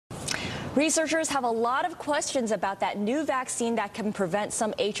Researchers have a lot of questions about that new vaccine that can prevent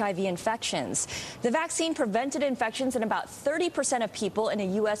some HIV infections. The vaccine prevented infections in about 30% of people in a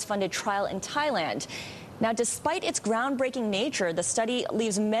U.S.-funded trial in Thailand. Now, despite its groundbreaking nature, the study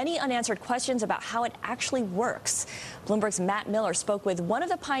leaves many unanswered questions about how it actually works. Bloomberg's Matt Miller spoke with one of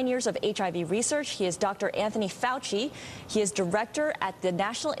the pioneers of HIV research. He is Dr. Anthony Fauci. He is director at the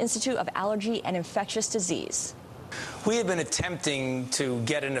National Institute of Allergy and Infectious Diseases. We have been attempting to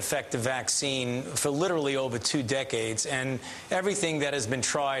get an effective vaccine for literally over 2 decades, and everything that has been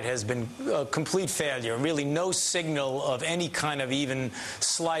tried has been a complete failure, really no signal of any kind of even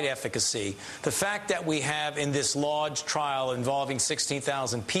slight efficacy. The fact that we have in this large trial involving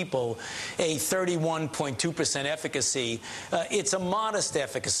 16,000 people a 31.2% efficacy, it's a modest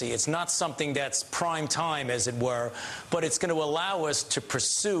efficacy. It's not something that's prime time, as it were, but it's going to allow us to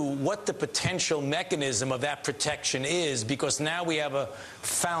pursue what the potential mechanism of that protection is, because now we have a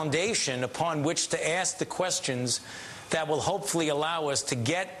foundation upon which to ask the questions that will hopefully allow us to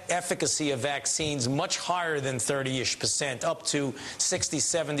get efficacy of vaccines much higher than 30-ish%, up to 60,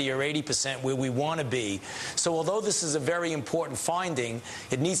 70, or 80% where we want to be. So although this is a very important finding,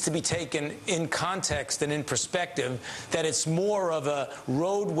 it needs to be taken in context and in perspective that it's more of a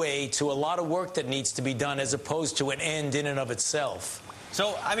roadway to a lot of work that needs to be done as opposed to an end in and of itself.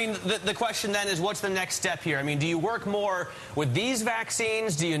 So, I mean, the question then is, what's the next step here? I mean, do you work more with these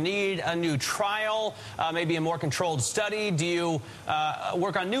vaccines? Do you need a new trial, maybe a more controlled study? Do you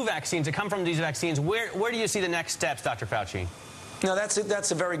work on new vaccines that come from these vaccines? Where do you see the next steps, Dr. Fauci? No,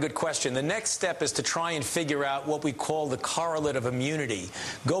 that's a very good question. The next step is to try and figure out what we call the correlate of immunity.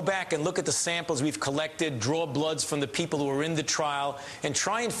 Go back and look at the samples we've collected, draw bloods from the people who are in the trial, and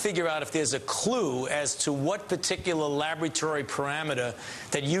try and figure out if there's a clue as to what particular laboratory parameter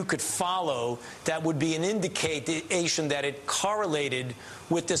that you could follow that would be an indication that it correlated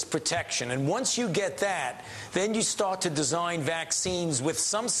with this protection. And once you get that, then you start to design vaccines with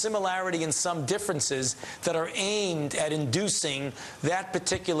some similarity and some differences that are aimed at inducing that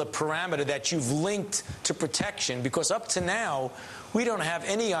particular parameter that you've linked to protection. Because up to now, we don't have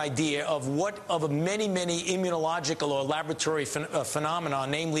any idea of many immunological or laboratory phenomena,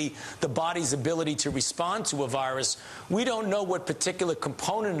 namely the body's ability to respond to a virus. We don't know what particular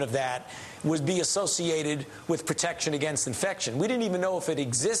component of that would be associated with protection against infection. We didn't even know if it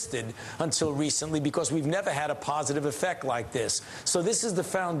existed until recently, because we've never had a positive effect like this. So this is the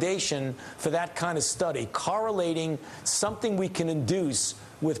foundation for that kind of study, correlating something we can induce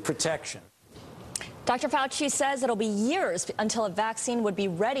with protection. Dr. Fauci says it'll be years until a vaccine would be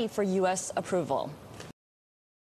ready for U.S. approval.